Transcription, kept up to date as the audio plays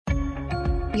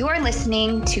You are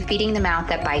listening to Feeding the Mouth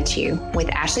That Bites You with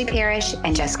Ashley Parrish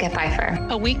and Jessica Pfeiffer,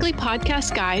 a weekly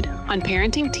podcast guide on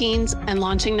parenting teens and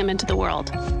launching them into the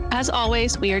world. As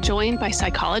always, we are joined by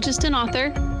psychologist and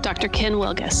author, Dr. Ken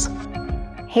Wilgus.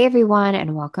 Hey everyone,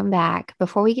 and welcome back.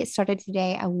 Before we get started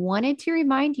today, I wanted to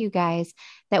remind you guys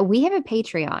that we have a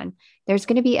Patreon. There's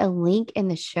going to be a link in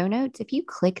the show notes. If you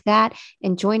click that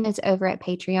and join us over at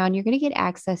Patreon, you're going to get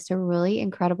access to really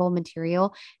incredible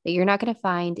material that you're not going to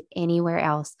find anywhere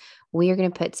else. We are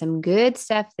going to put some good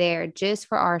stuff there just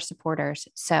for our supporters.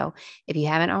 So if you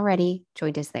haven't already,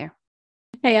 join us there.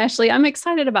 Hey, Ashley, I'm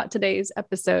excited about today's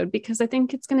episode because I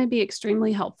think it's going to be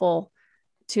extremely helpful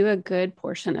to a good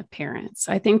portion of parents.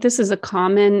 I think this is a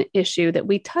common issue that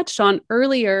we touched on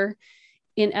earlier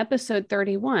in episode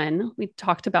 31. We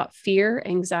talked about fear,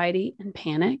 anxiety, and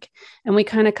panic, and we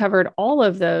kind of covered all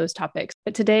of those topics.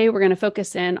 But today we're going to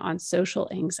focus in on social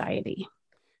anxiety.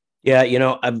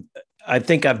 Yeah, I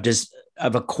think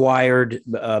I've acquired.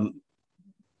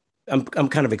 I'm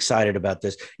kind of excited about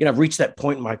this. I've reached that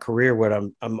point in my career where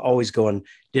I'm always going,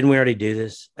 didn't we already do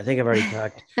this? I think I've already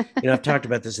talked, I've talked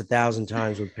about this 1,000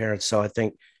 times with parents. So I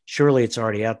think surely it's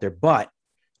already out there, but,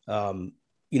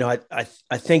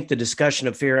 I think the discussion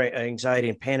of fear, anxiety,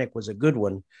 and panic was a good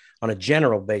one on a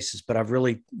general basis, but I've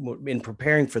really, in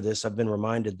preparing for this, I've been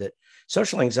reminded that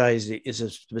social anxiety is a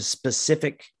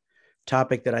specific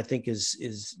topic that I think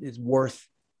is worth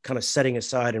kind of setting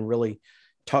aside and really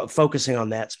focusing on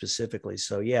that specifically.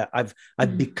 So yeah,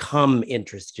 I've become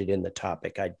interested in the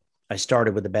topic. I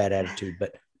started with a bad attitude,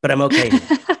 but I'm okay.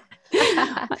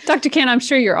 Dr. Ken, I'm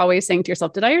sure you're always saying to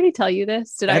yourself, did I already tell you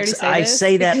this? I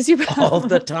say that all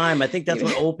the time. I think that's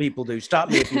what old people do. Stop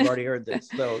me if you've already heard this.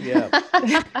 So yeah.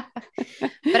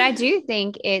 But I do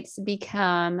think it's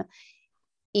become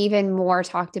even more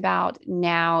talked about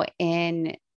now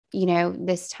in,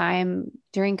 this time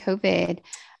during COVID.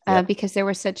 Because there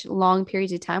were such long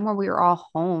periods of time where we were all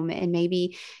home and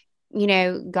maybe,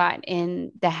 got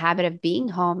in the habit of being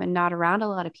home and not around a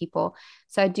lot of people.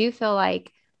 So I do feel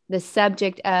like the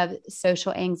subject of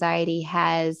social anxiety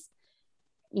has,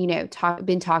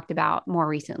 been talked about more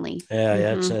recently.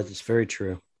 Yeah, that's very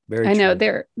true. I know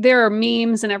there are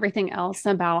memes and everything else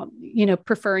about,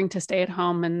 preferring to stay at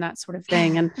home and that sort of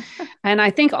thing. And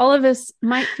I think all of us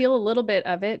might feel a little bit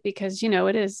of it because,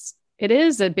 it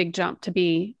is a big jump to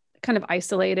be kind of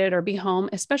isolated or be home,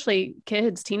 especially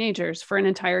kids, teenagers for an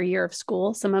entire year of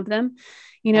school. Some of them,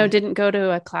 didn't go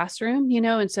to a classroom,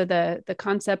 and so the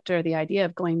concept or the idea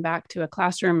of going back to a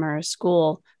classroom or a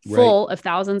school full of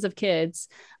thousands of kids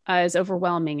is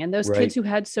overwhelming. And those kids who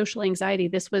had social anxiety,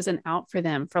 this was an out for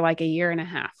them for like a year and a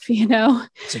half,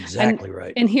 That's exactly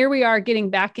right. And here we are getting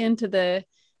back into the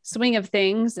swing of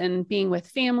things and being with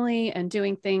family and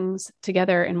doing things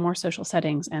together in more social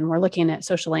settings. And we're looking at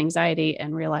social anxiety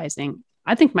and realizing,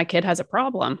 I think my kid has a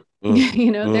problem.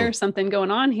 There's something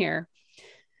going on here.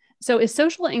 So is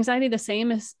social anxiety the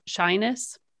same as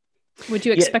shyness? Would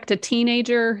you expect a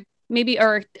teenager maybe,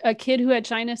 or a kid who had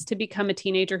shyness to become a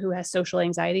teenager who has social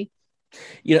anxiety?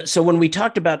 So when we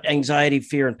talked about anxiety,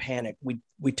 fear, and panic,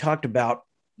 we talked about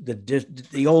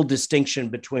the old distinction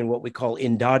between what we call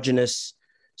endogenous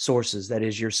sources. That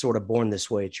is, you're sort of born this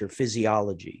way. It's your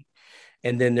physiology.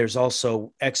 And then there's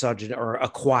also exogenous or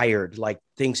acquired, like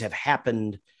things have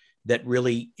happened that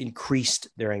really increased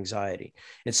their anxiety.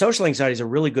 And social anxiety is a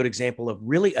really good example of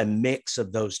really a mix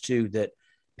of those two, that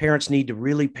parents need to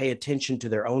really pay attention to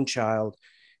their own child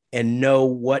and know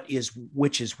which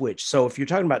is which. So if you're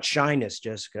talking about shyness,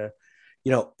 Jessica,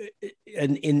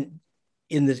 and in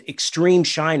the extreme,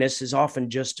 shyness is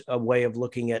often just a way of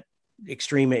looking at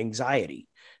extreme anxiety.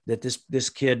 That this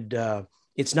kid,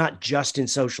 it's not just in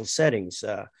social settings.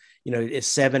 A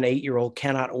 7-8-year-old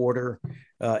cannot order,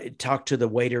 talk to the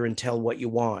waiter and tell what you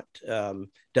want,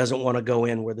 doesn't want to go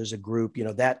in where there's a group,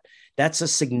 that's a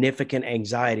significant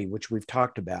anxiety, which we've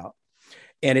talked about.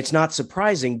 And it's not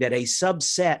surprising that a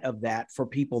subset of that for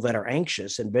people that are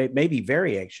anxious and maybe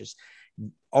very anxious,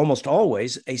 almost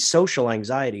always a social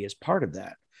anxiety is part of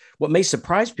that. What may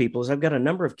surprise people is I've got a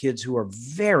number of kids who are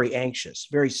very anxious,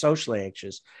 very socially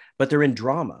anxious, but they're in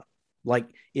drama. Like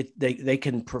they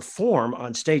can perform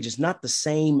on stage. It's not the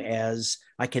same as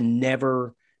I can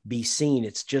never be seen.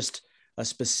 It's just a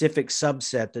specific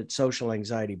subset that social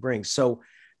anxiety brings. So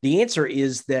the answer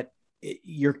is that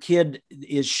your kid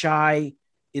is shy.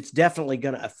 It's definitely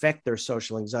going to affect their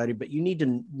social anxiety, but you need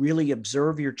to really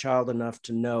observe your child enough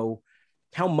to know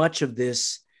how much of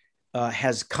this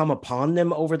has come upon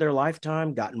them over their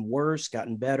lifetime, gotten worse,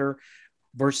 gotten better,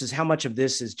 versus how much of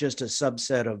this is just a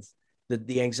subset of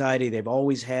the anxiety they've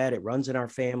always had. It runs in our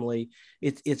family.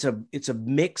 It's a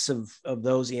mix of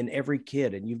those in every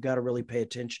kid, and you've got to really pay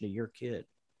attention to your kid.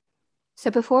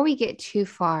 So before we get too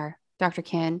far, Dr.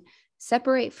 Ken,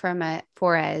 separate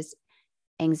for us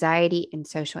anxiety and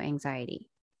social anxiety.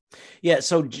 Yeah.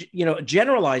 So,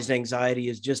 generalized anxiety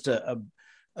is just a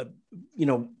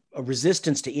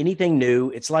resistance to anything new.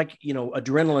 It's like,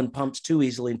 adrenaline pumps too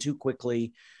easily and too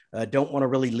quickly. Don't want to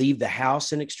really leave the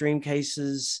house in extreme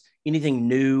cases. Anything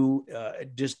new,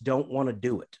 just don't want to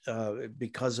do it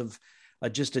because of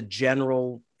just a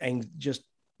general and just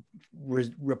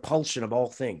repulsion of all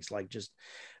things. Like just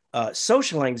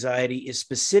social anxiety is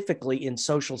specifically in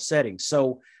social settings.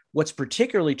 So what's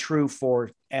particularly true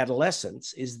for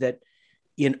adolescents is that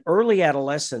in early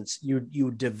adolescence,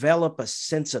 you develop a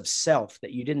sense of self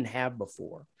that you didn't have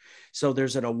before. So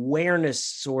there's an awareness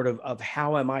sort of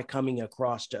how am I coming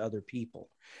across to other people?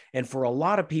 And for a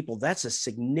lot of people, that's a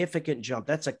significant jump.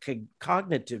 That's a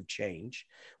cognitive change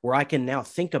where I can now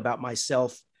think about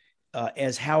myself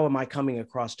as how am I coming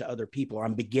across to other people? Or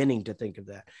I'm beginning to think of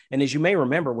that. And as you may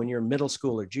remember, when you're in middle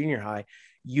school or junior high,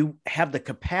 you have the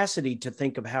capacity to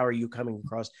think of how are you coming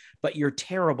across, but you're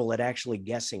terrible at actually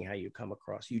guessing how you come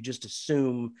across. You just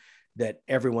assume that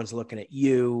everyone's looking at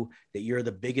you, that you're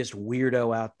the biggest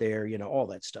weirdo out there, all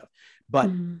that stuff. But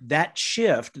that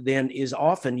shift then is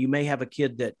often, you may have a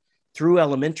kid that through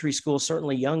elementary school,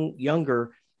 certainly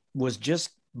younger, was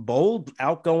just bold,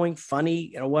 outgoing,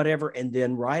 funny, whatever. And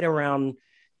then right around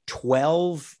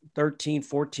 12, 13,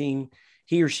 14,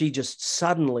 he or she just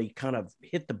suddenly kind of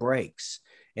hit the brakes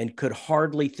and could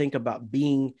hardly think about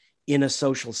being in a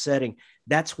social setting.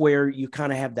 That's where you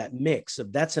kind of have that mix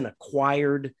of that's an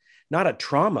acquired, not a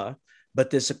trauma, but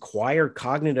this acquired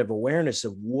cognitive awareness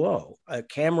of, whoa, a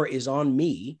camera is on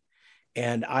me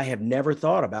and I have never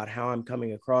thought about how I'm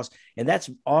coming across. And that's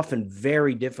often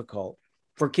very difficult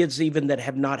for kids even that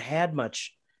have not had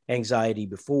much anxiety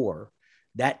before.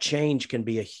 That change can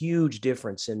be a huge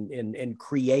difference and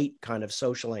create kind of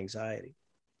social anxiety.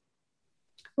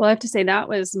 Well, I have to say that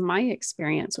was my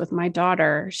experience with my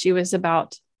daughter. She was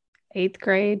about 8th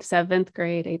grade, 7th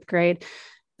grade, 8th grade,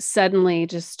 suddenly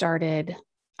just started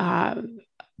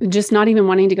just not even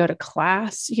wanting to go to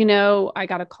class. I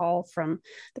got a call from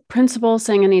the principal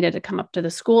saying I needed to come up to the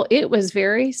school. It was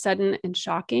very sudden and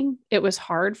shocking. It was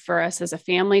hard for us as a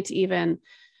family to even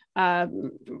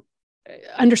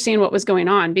understand what was going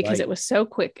on because It was so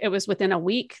quick. It was within a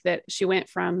week that she went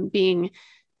from being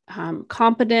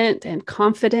competent and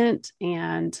confident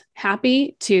and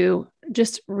happy to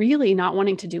just really not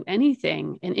wanting to do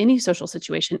anything in any social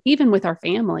situation, even with our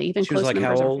family, even close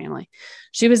members of our family.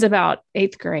 She was about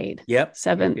 8th grade,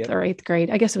 7th or 8th grade.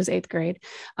 I guess it was 8th grade.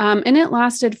 And it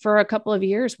lasted for a couple of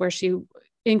years where she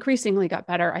increasingly got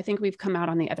better. I think we've come out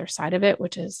on the other side of it,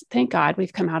 which is, thank God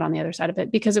we've come out on the other side of it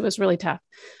because it was really tough.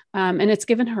 And it's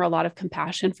given her a lot of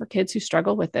compassion for kids who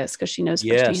struggle with this because she knows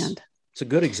firsthand. It's a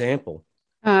good example.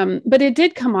 But it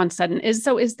did come on sudden. Is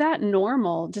that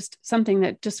normal? Just something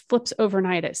that just flips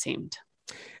overnight, it seemed.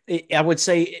 I would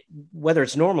say whether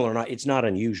it's normal or not, it's not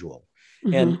unusual.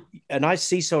 Mm-hmm. And I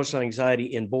see social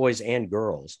anxiety in boys and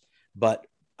girls, but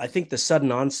I think the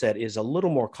sudden onset is a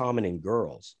little more common in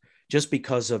girls just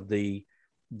because of the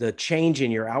change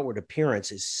in your outward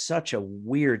appearance is such a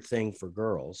weird thing for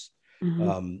girls,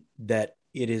 that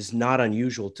it is not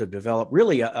unusual to develop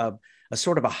really a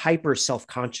sort of a hyper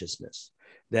self-consciousness.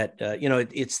 That,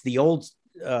 it's the old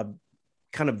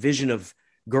kind of vision of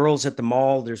girls at the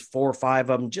mall. There's 4 or 5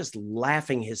 of them just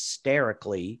laughing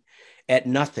hysterically at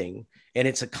nothing. And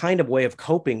it's a kind of way of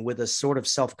coping with a sort of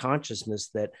self-consciousness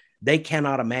that they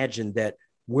cannot imagine that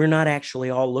we're not actually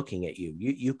all looking at you.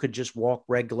 You could just walk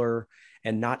regular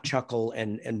and not chuckle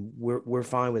and we're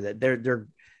fine with it.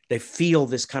 They feel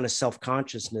this kind of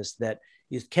self-consciousness that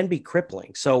it can be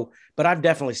crippling. So, but I've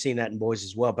definitely seen that in boys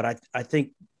as well. But I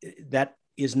think that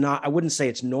is not, I wouldn't say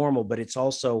it's normal, but it's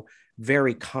also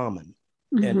very common.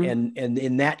 And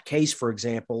in that case, for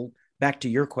example, back to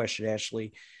your question,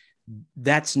 Ashley,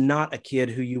 that's not a kid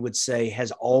who you would say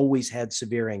has always had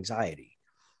severe anxiety.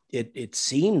 It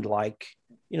seemed like,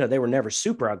 they were never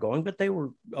super outgoing, but they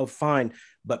were fine.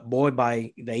 But boy,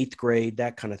 by the 8th grade,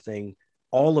 that kind of thing,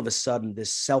 all of a sudden,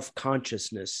 this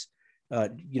self-consciousness,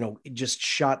 it just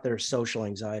shot their social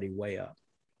anxiety way up.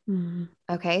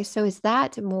 Okay. So is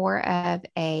that more of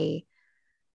a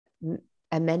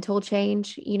mental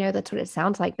change? That's what it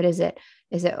sounds like, but is it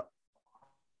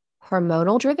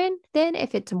hormonal driven then?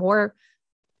 If it's more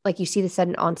like you see the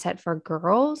sudden onset for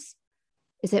girls,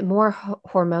 is it more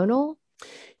hormonal?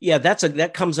 Yeah,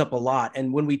 that comes up a lot.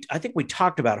 And I think we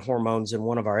talked about hormones in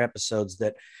one of our episodes,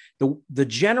 that The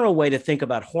general way to think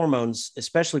about hormones,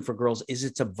 especially for girls, is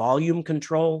it's a volume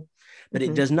control, but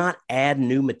it does not add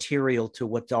new material to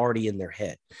what's already in their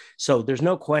head. So there's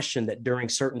no question that during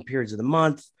certain periods of the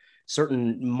month,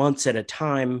 certain months at a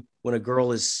time, when a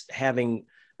girl is having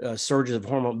surges of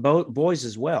hormone, boys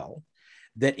as well,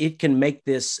 that it can make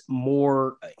this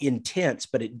more intense,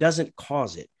 but it doesn't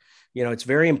cause it. It's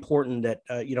very important that,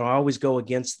 I always go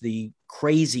against the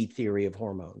crazy theory of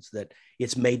hormones, that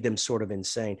it's made them sort of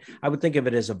insane. I would think of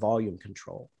it as a volume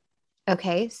control.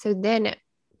 Okay. So then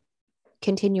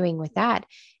continuing with that,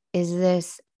 is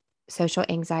this social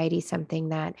anxiety something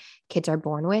that kids are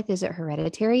born with? Is it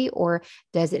hereditary, or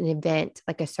does an event,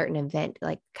 like a certain event,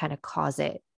 like kind of cause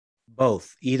it?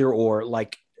 Both, either or.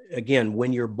 Like, again,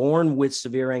 when you're born with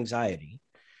severe anxiety,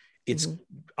 it's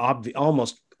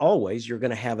almost always you're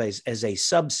going to have as a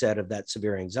subset of that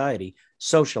severe anxiety,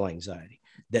 social anxiety,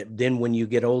 that then when you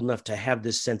get old enough to have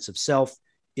this sense of self,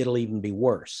 it'll even be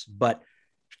worse. But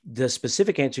the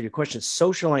specific answer to your question,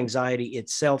 social anxiety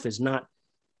itself is not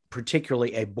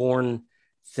particularly a born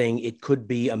thing. It could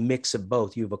be a mix of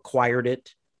both. You've acquired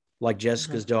it, like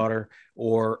Jessica's daughter,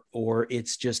 or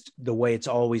it's just the way it's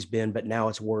always been, but now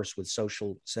it's worse with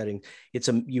social setting.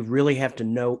 You really have to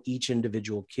know each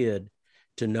individual kid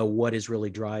to know what is really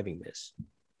driving this.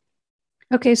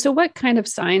 Okay. So what kind of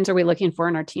signs are we looking for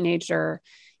in our teenager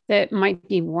that might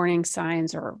be warning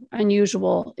signs or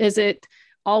unusual? Is it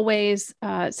always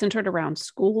centered around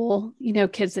school?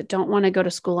 Kids that don't want to go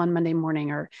to school on Monday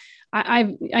morning, or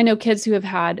I know kids who have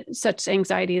had such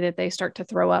anxiety that they start to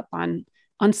throw up on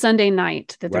Sunday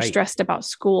night, that they're stressed about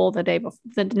school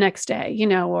the next day,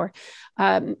 or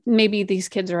maybe these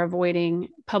kids are avoiding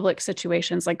public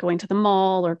situations like going to the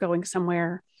mall or going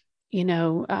somewhere,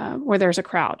 where there's a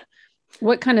crowd.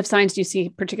 What kind of signs do you see,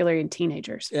 particularly in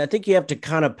teenagers? I think you have to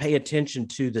kind of pay attention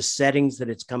to the settings that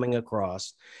it's coming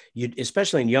across.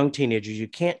 Especially in young teenagers, you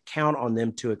can't count on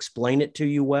them to explain it to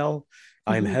you well.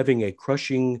 I'm having a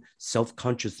crushing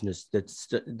self-consciousness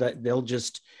that they'll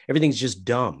just, everything's just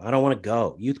dumb. I don't want to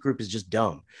go. Youth group is just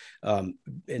dumb.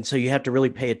 And so you have to really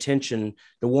pay attention.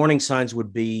 The warning signs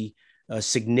would be a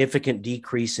significant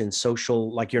decrease in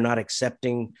social, like you're not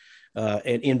accepting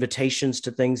invitations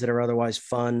to things that are otherwise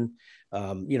fun.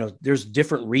 There's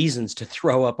different reasons to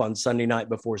throw up on Sunday night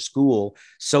before school.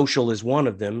 Social is one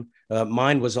of them.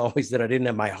 Mine was always that I didn't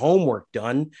have my homework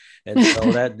done. And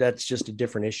so that's just a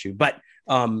different issue. But,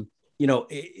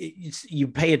 you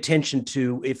pay attention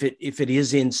to if it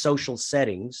is in social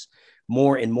settings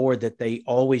more and more that they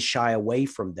always shy away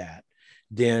from that,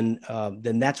 then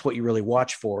that's what you really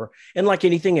watch for. And like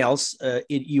anything else,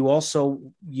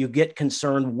 you get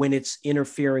concerned when it's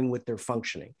interfering with their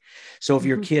functioning. So if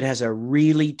your kid has a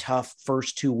really tough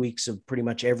first 2 weeks of pretty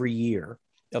much every year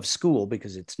of school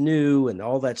because it's new and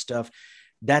all that stuff,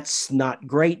 that's not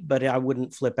great, but I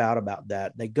wouldn't flip out about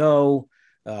that. They go,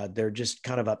 they're just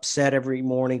kind of upset every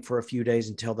morning for a few days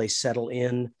until they settle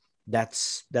in.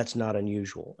 That's not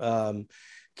unusual.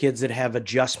 Kids that have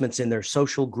adjustments in their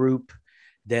social group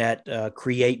that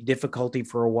create difficulty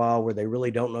for a while where they really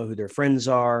don't know who their friends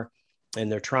are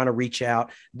and they're trying to reach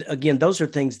out. Again, those are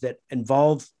things that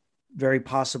involve very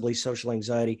possibly social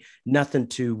anxiety, nothing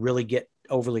to really get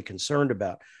overly concerned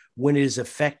about when it is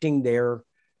affecting their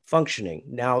functioning.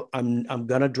 Now, I'm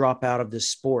going to drop out of this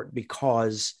sport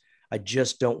because I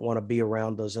just don't want to be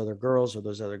around those other girls or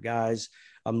those other guys.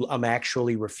 I'm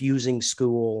actually refusing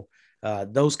school,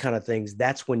 those kind of things.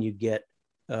 That's when you get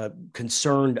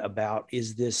concerned about,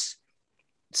 is this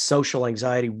social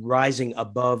anxiety rising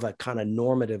above a kind of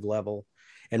normative level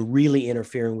and really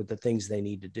interfering with the things they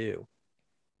need to do.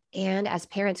 And as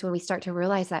parents, when we start to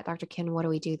realize that, Dr. Ken, what do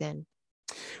we do then?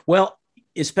 Well,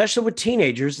 especially with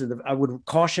teenagers, I would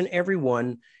caution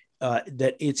everyone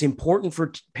that it's important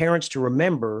for parents to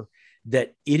remember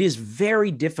that it is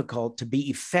very difficult to be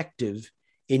effective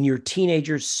in your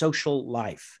teenager's social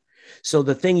life. So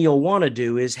the thing you'll want to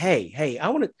do is, hey, I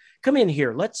want to come in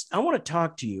here. I want to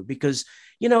talk to you because,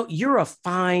 you're a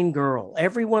fine girl.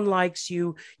 Everyone likes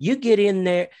you. You get in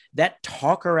there. That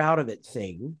talk her out of it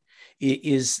thing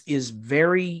is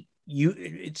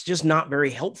it's just not very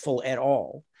helpful at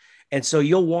all. And so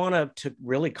you'll want to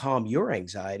really calm your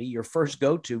anxiety. Your first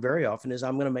go-to very often is,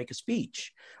 I'm going to make a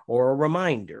speech or a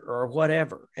reminder or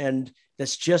whatever. And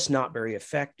that's just not very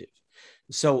effective.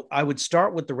 So I would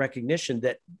start with the recognition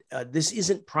that this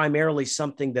isn't primarily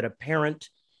something that a parent,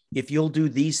 if you'll do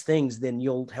these things, then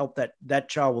you'll help that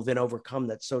child will then overcome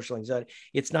that social anxiety.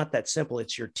 It's not that simple.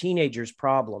 It's your teenager's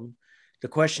problem. The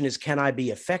question is, can I be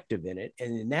effective in it?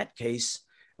 And in that case,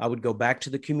 I would go back to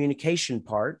the communication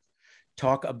part,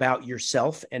 talk about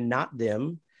yourself and not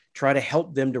them. try to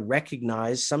help them to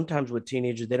recognize, sometimes with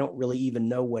teenagers, they don't really even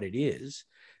know what it is,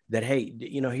 that, hey,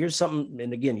 here's something.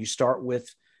 And again, you start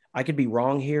with, I could be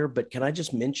wrong here, but can I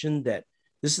just mention that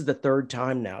this is the third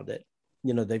time now that,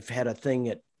 they've had a thing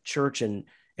at church and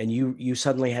you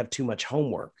suddenly have too much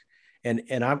homework.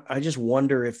 And I just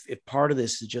wonder if part of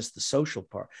this is just the social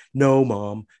part. No,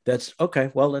 Mom, that's okay.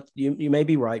 Well, you may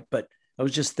be right, but I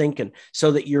was just thinking,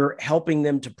 so that you're helping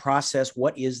them to process,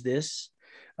 what is this?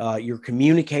 You're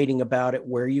communicating about it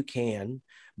where you can.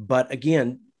 But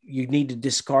again, you need to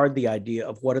discard the idea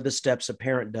of what are the steps a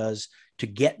parent does to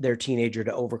get their teenager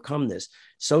to overcome this.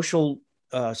 Social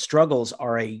struggles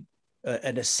are an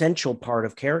essential part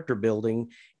of character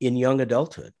building in young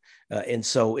adulthood. And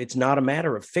so it's not a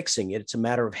matter of fixing it. It's a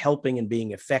matter of helping and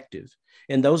being effective.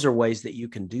 And those are ways that you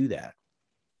can do that.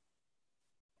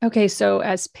 Okay. So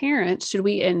as parents, should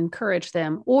we encourage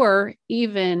them or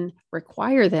even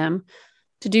require them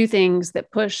to do things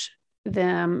that push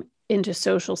them into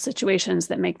social situations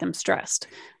that make them stressed?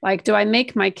 Like, do I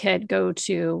make my kid go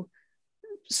to,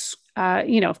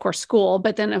 of course, school,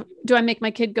 but then do I make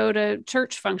my kid go to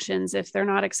church functions if they're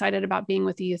not excited about being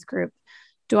with the youth group?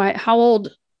 How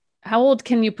old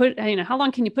can you how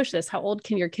long can you push this? How old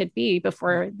can your kid be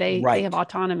before they have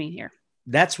autonomy here?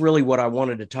 That's really what I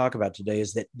wanted to talk about today,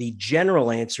 is that the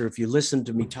general answer, if you listen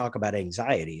to me talk about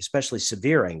anxiety, especially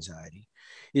severe anxiety,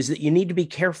 is that you need to be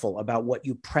careful about what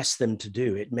you press them to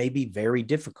do. It may be very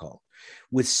difficult.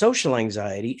 With social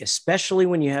anxiety, especially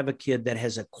when you have a kid that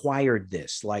has acquired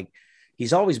this, like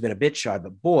he's always been a bit shy,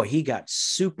 but boy, he got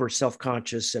super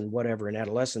self-conscious and whatever in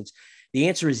adolescence. The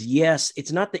answer is yes.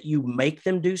 It's not that you make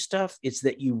them do stuff. It's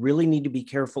that you really need to be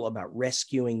careful about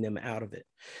rescuing them out of it.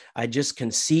 I just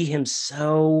can see him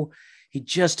he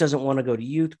just doesn't want to go to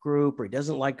youth group, or he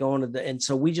doesn't like going to and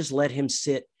so we just let him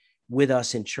sit with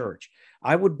us in church.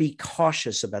 I would be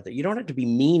cautious about that. You don't have to be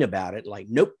mean about it. Like,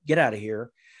 nope, get out of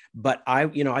here. But I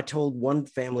told one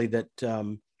family that,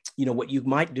 what you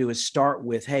might do is start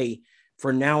with, hey,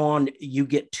 for now on, you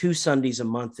get 2 Sundays a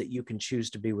month that you can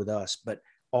choose to be with us, but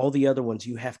all the other ones,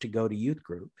 you have to go to youth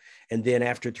group. And then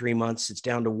after 3 months, it's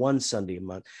down to 1 Sunday a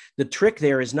month. The trick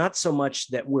there is not so much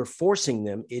that we're forcing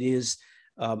them. It is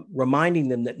reminding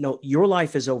them that, no, your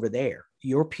life is over there.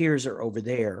 Your peers are over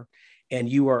there. And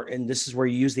and this is where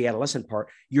you use the adolescent part,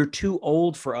 you're too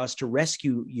old for us to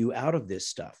rescue you out of this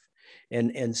stuff.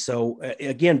 And so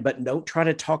again, but don't try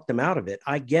to talk them out of it.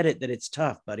 I get it that it's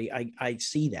tough, buddy. I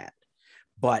see that,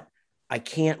 but I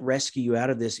can't rescue you out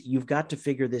of this. You've got to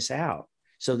figure this out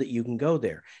so that you can go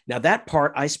there. Now that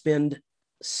part, I spend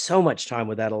so much time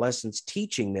with adolescents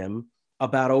teaching them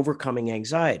about overcoming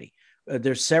anxiety.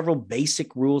 There's several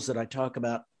basic rules that I talk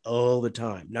about all the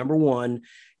time. Number one,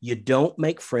 you don't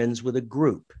make friends with a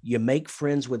group. You make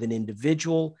friends with an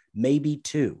individual, maybe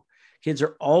 2. Kids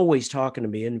are always talking to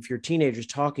me. And if your teenager's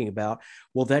talking about,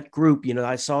 well, that group,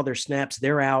 I saw their snaps,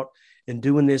 they're out and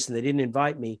doing this and they didn't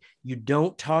invite me. You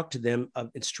don't talk to them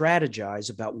and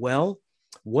strategize about, well,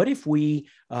 what if we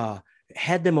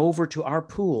had them over to our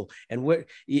pool? And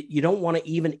you don't want to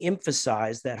even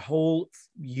emphasize that whole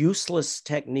useless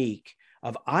technique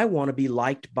of, I want to be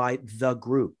liked by the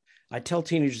group. I tell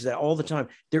teenagers that all the time.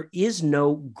 There is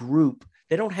no group.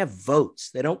 They don't have votes.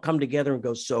 They don't come together and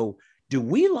go, so do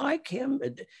we like him?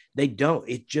 They don't.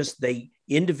 It just,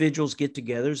 individuals get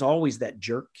together. There's always that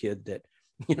jerk kid that,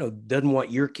 doesn't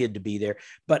want your kid to be there.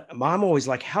 But I'm always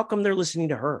like, how come they're listening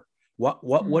to her?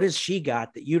 What has she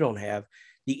got that you don't have?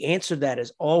 The answer to that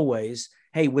is always,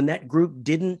 hey, when that group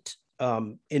didn't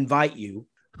invite you,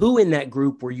 who in that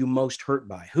group were you most hurt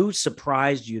by? Who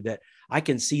surprised you that I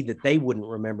can see that they wouldn't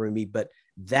remember me, but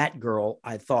that girl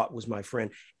I thought was my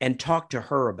friend, and talk to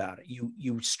her about it.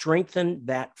 You strengthen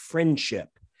that friendship.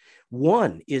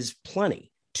 1 is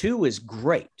plenty. 2 is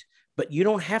great, but you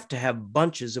don't have to have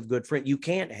bunches of good friends. You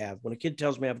can't have, when a kid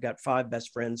tells me I've got 5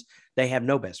 best friends, they have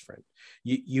no best friend.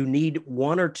 You need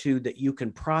 1 or 2 that you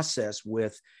can process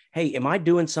with, hey, am I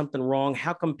doing something wrong?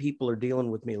 How come people are dealing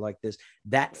with me like this?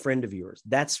 That friend of yours.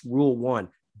 That's rule 1.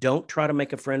 Don't try to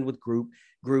make a friend with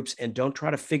groups, and don't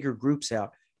try to figure groups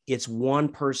out. It's 1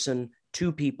 person,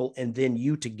 2 people, and then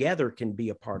you together can be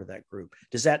a part of that group.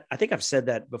 I think I've said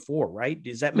that before, right?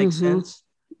 Does that make sense?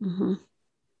 Mm-hmm.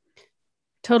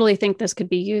 Totally think this could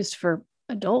be used for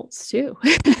adults too.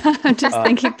 I'm just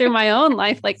thinking through my own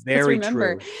life. Like,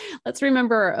 let's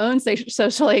remember our own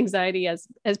social anxiety as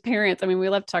parents. I mean, we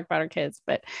love to talk about our kids,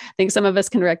 but I think some of us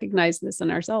can recognize this in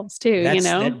ourselves too.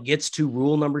 That gets to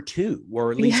rule number 2,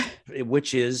 or at least,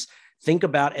 which is, think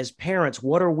about, as parents,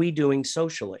 what are we doing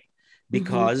socially?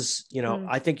 Because,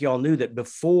 I think y'all knew that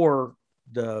before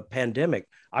the pandemic,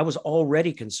 I was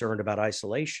already concerned about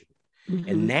isolation.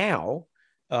 And now,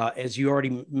 as you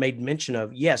already made mention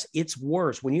of, yes, it's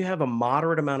worse when you have a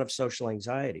moderate amount of social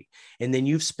anxiety and then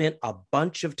you've spent a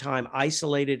bunch of time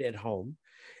isolated at home.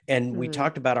 And we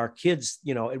talked about our kids,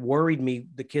 you know, it worried me,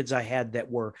 the kids I had that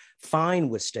were fine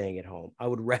with staying at home. I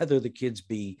would rather the kids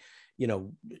be, you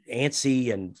know,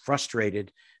 antsy and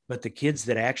frustrated, but the kids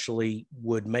that actually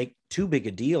would make too big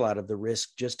a deal out of the risk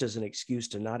just as an excuse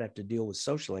to not have to deal with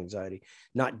social anxiety,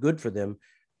 not good for them.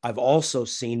 I've also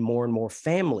seen more and more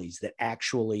families that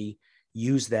actually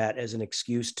use that as an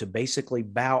excuse to basically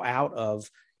bow out of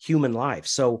human life.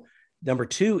 So number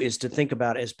two is to think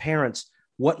about, as parents,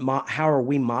 how are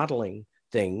we modeling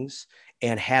things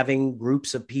and having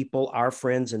groups of people, our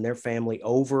friends and their family,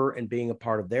 over and being a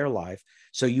part of their life.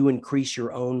 So you increase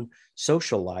your own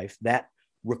social life. That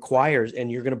requires,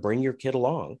 and you're going to bring your kid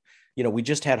along. You know, we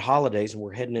just had holidays and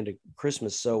we're heading into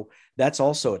Christmas. So that's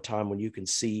also a time when you can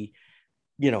see,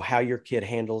 you know, how your kid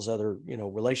handles other, you know,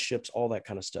 relationships, all that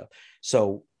kind of stuff.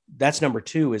 So that's number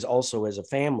two, is also, as a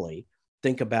family,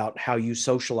 think about how you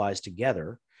socialize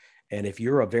together. And if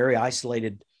you're a very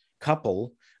isolated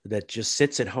couple that just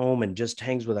sits at home and just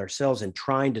hangs with ourselves and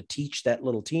trying to teach that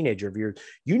little teenager of yours,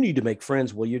 you need to make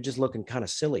friends, well, you're just looking kind of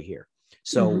silly here.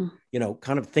 So, you know,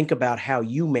 kind of think about how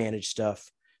you manage stuff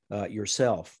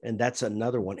yourself. And that's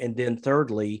another one. And then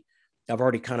thirdly, I've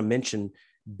already kind of mentioned,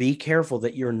 be careful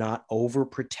that you're not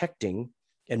overprotecting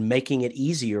and making it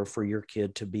easier for your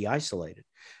kid to be isolated.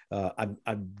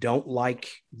 I don't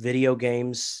like video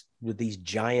games with these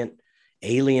giant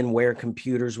Alienware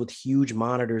computers with huge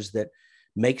monitors that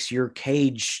makes your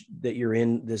cage that you're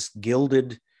in this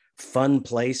gilded, fun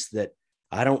place that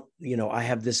I don't, you know, I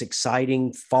have this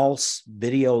exciting false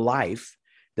video life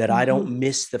that I don't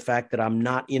miss the fact that I'm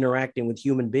not interacting with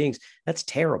human beings. That's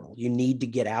terrible. You need to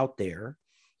get out there.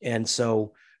 And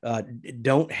so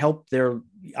don't help their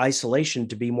isolation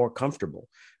to be more comfortable.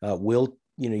 We'll,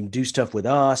 you know, do stuff with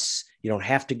us. You don't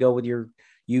have to go with your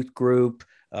youth group.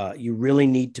 You really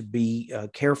need to be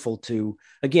careful to,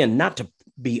 again, not to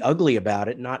be ugly about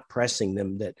it, not pressing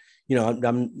them that, you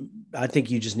know, I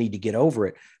think you just need to get over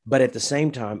it. But at the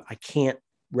same time, I can't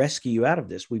rescue you out of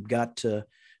this. We've got to,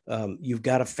 you've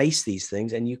got to face these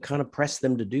things, and you kind of press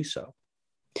them to do so.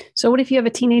 So what if you have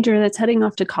a teenager that's heading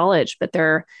off to college, but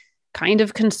they're kind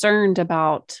of concerned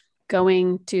about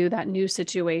going to that new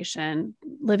situation,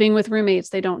 living with roommates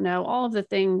they don't know, all of the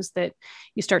things that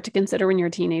you start to consider when you're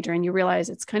a teenager, and you realize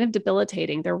it's kind of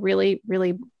debilitating. They're really,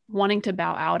 really wanting to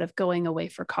bow out of going away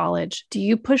for college. Do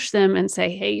you push them and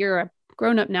say, hey, you're a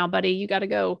grown-up now, buddy, you got to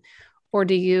go? Or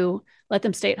do you let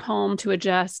them stay at home to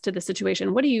adjust to the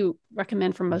situation? What do you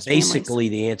recommend for most Basically,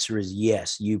 families? the answer is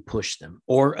yes, you push them.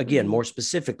 Or again, more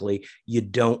specifically, you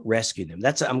don't rescue them.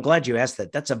 I'm glad you asked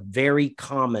that. That's a very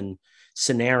common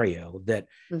scenario that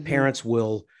parents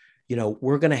will, you know,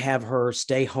 we're going to have her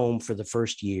stay home for the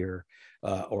first year,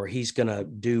 or he's going to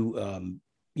do,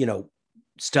 you know,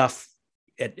 stuff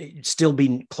still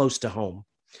be close to home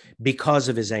because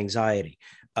of his anxiety.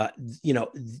 You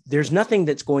know, there's nothing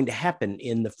that's going to happen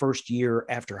in the first year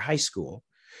after high school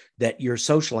that your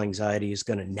social anxiety is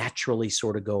going to naturally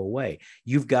sort of go away.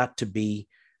 You've got to be,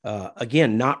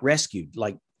 again, not rescued.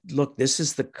 Like, look, this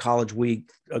is the college we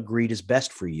agreed is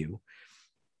best for you.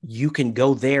 You can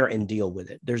go there and deal with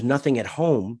it. There's nothing at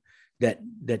home that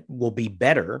will be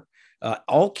better.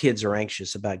 All kids are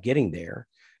anxious about getting there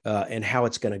and how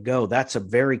it's going to go. That's a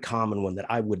very common one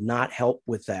that I would not help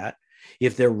with that.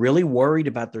 If they're really worried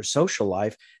about their social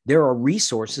life, there are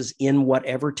resources in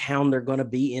whatever town they're going to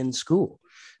be in school.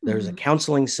 There's a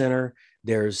counseling center.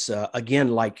 There's, again,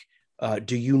 like,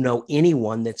 do you know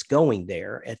anyone that's going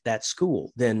there at that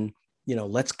school? Then, you know,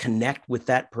 let's connect with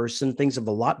that person. Things are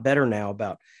a lot better now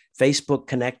about Facebook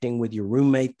connecting with your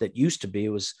roommate. That used to be, it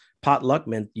was potluck,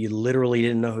 meant you literally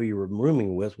didn't know who you were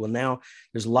rooming with. Well, now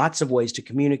there's lots of ways to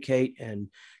communicate and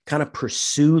kind of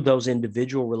pursue those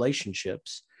individual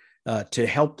relationships to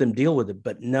help them deal with it.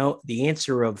 But no, the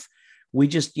answer of, we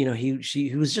just, you know,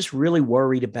 he was just really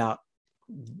worried about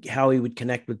how he would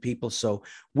connect with people. So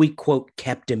we, quote,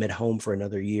 kept him at home for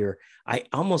another year. I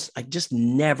just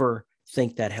never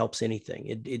think that helps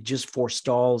anything. It just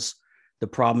forestalls the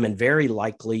problem and very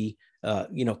likely,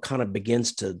 you know, kind of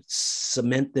begins to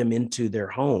cement them into their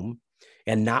home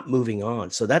and not moving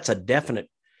on. So that's a definite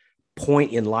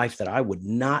point in life that I would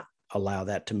not allow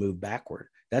that to move backward.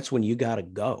 That's when you got to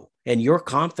go. And your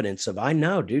confidence of, I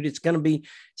know, dude,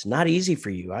 it's not easy for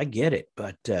you. I get it.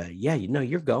 But yeah, you know,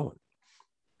 you're going.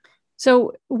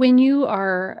 So when you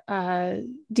are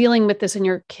dealing with this in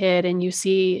your kid and you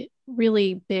see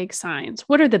really big signs,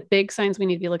 what are the big signs we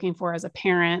need to be looking for as a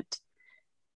parent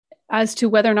as to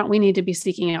whether or not we need to be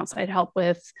seeking outside help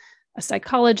with a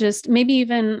psychologist, maybe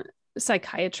even a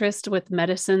psychiatrist with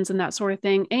medicines and that sort of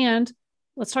thing. And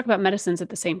let's talk about medicines at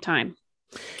the same time.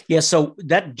 Yeah. So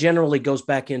that generally goes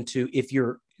back into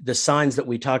the signs that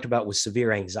we talked about with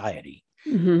severe anxiety,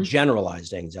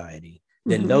 generalized anxiety,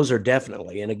 then those are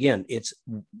definitely, and again, it's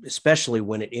especially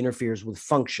when it interferes with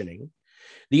functioning.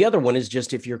 The other one is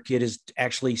just if your kid is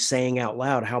actually saying out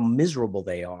loud how miserable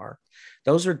they are.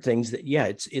 Those are things that,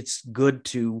 it's good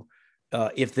to,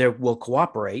 if they will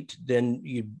cooperate, then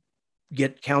you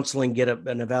get counseling, get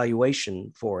an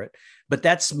evaluation for it. But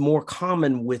that's more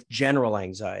common with general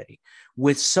anxiety.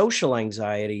 With social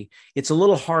anxiety, it's a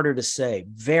little harder to say.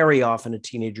 Very often a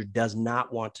teenager does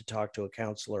not want to talk to a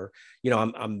counselor.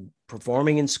 I'm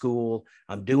performing in school,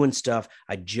 I'm doing stuff.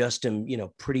 I just am,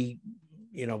 pretty,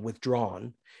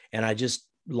 withdrawn. And I just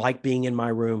like being in my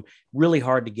room. Really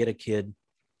hard to get a kid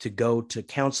to go to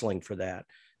counseling for that.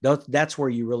 That's where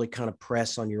you really kind of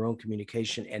press on your own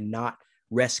communication and not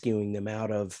rescuing them out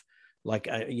of like,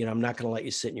 I'm not going to let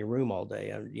you sit in your room all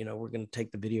day. We're going to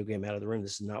take the video game out of the room.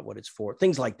 This is not what it's for.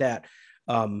 Things like that.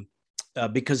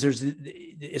 Because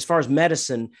as far as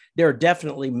medicine, there are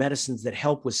definitely medicines that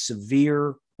help with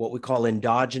severe, what we call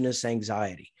endogenous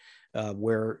anxiety,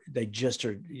 where they just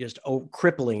are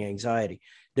crippling anxiety.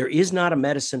 There is not a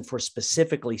medicine for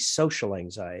specifically social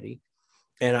anxiety.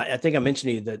 And I think I mentioned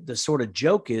to you that the sort of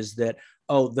joke is that,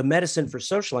 the medicine for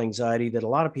social anxiety that a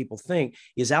lot of people think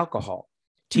is alcohol.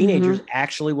 Teenagers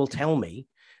actually will tell me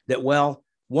that,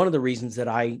 one of the reasons that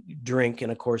I drink,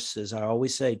 and of course, as I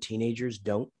always say, teenagers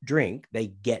don't drink, they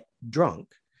get drunk,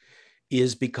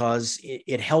 is because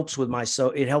it helps with my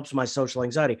social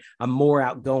anxiety. I'm more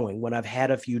outgoing when I've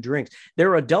had a few drinks.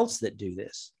 There are adults that do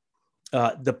this.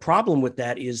 The problem with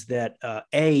that is that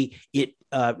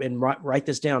and write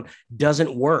this down,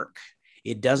 doesn't work.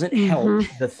 It doesn't help.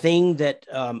 The thing that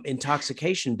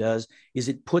intoxication does is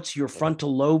it puts your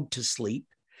frontal lobe to sleep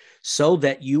so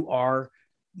that you are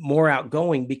more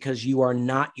outgoing because you are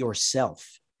not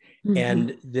yourself.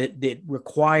 And that it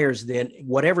requires then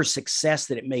whatever success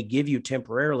that it may give you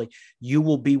temporarily, you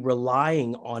will be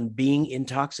relying on being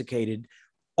intoxicated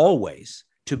always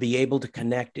to be able to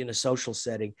connect in a social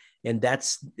setting. And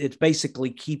it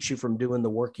basically keeps you from doing the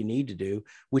work you need to do,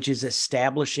 which is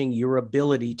establishing your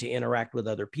ability to interact with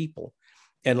other people.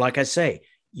 And like I say,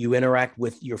 you interact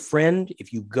with your friend.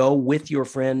 If you go with your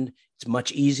friend, it's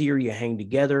much easier. You hang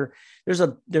together. There's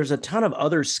a ton of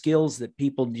other skills that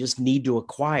people just need to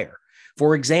acquire.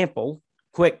 For example,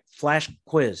 quick flash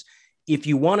quiz. If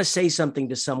you want to say something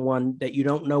to someone that you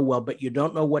don't know well, but you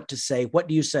don't know what to say, what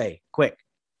do you say? Quick.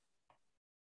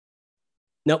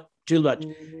 Nope, too much.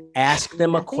 Ask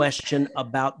them a question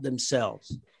about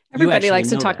themselves. Everybody likes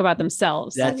to talk about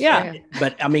themselves.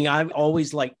 But I mean, I'm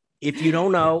always like, if you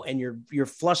don't know and you're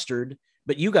flustered,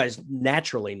 but you guys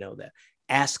naturally know that,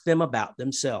 ask them about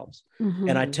themselves.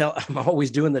 And I'm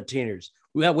always doing the teenagers.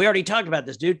 We already talked about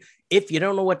this, dude. If you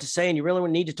don't know what to say and you really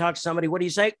need to talk to somebody, what do you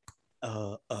say?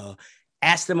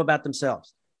 Ask them about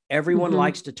themselves. Everyone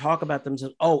likes to talk about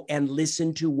themselves. And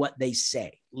listen to what they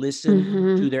say.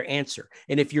 Listen to their answer.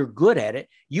 And if you're good at it,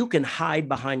 you can hide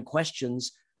behind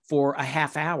questions for a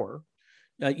half hour.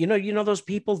 You know those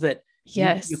people that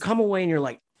you come away and you're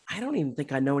like, I don't even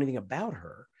think I know anything about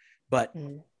her, but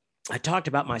I talked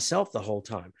about myself the whole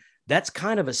time. That's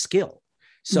kind of a skill.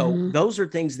 So those are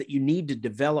things that you need to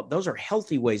develop. Those are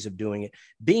healthy ways of doing it.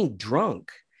 Being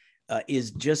drunk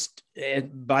is just,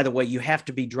 by the way, you have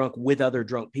to be drunk with other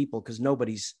drunk people because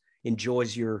nobody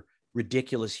enjoys your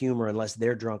ridiculous humor unless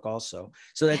they're drunk also.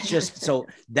 So that's just,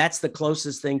 that's the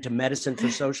closest thing to medicine for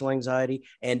social anxiety.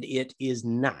 And it is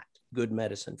not good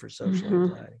medicine for social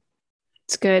anxiety.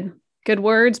 It's good. Good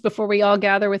words before we all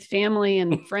gather with family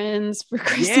and friends for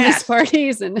Christmas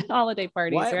parties and holiday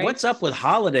parties. Right? What's up with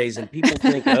holidays? And people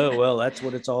think, oh, well, that's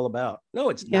what it's all about. No,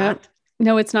 it's not.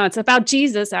 No, it's not. It's about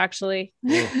Jesus, actually.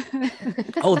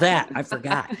 That I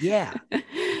forgot. Yeah.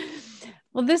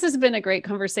 Well, this has been a great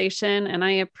conversation, and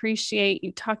I appreciate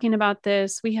you talking about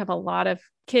this. We have a lot of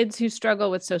kids who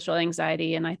struggle with social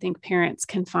anxiety, and I think parents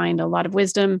can find a lot of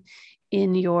wisdom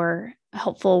in your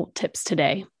helpful tips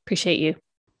today. Appreciate you.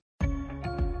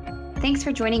 Thanks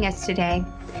for joining us today.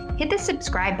 Hit the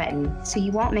subscribe button so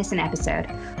you won't miss an episode.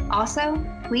 Also,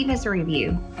 leave us a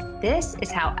review. This is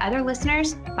how other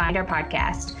listeners find our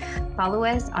podcast. Follow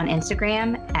us on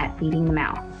Instagram at Feeding the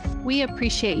Mouth. We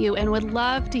appreciate you and would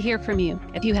love to hear from you.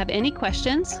 If you have any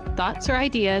questions, thoughts, or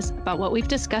ideas about what we've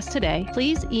discussed today,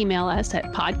 please email us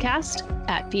at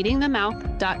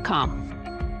podcast@feedingthemouth.com.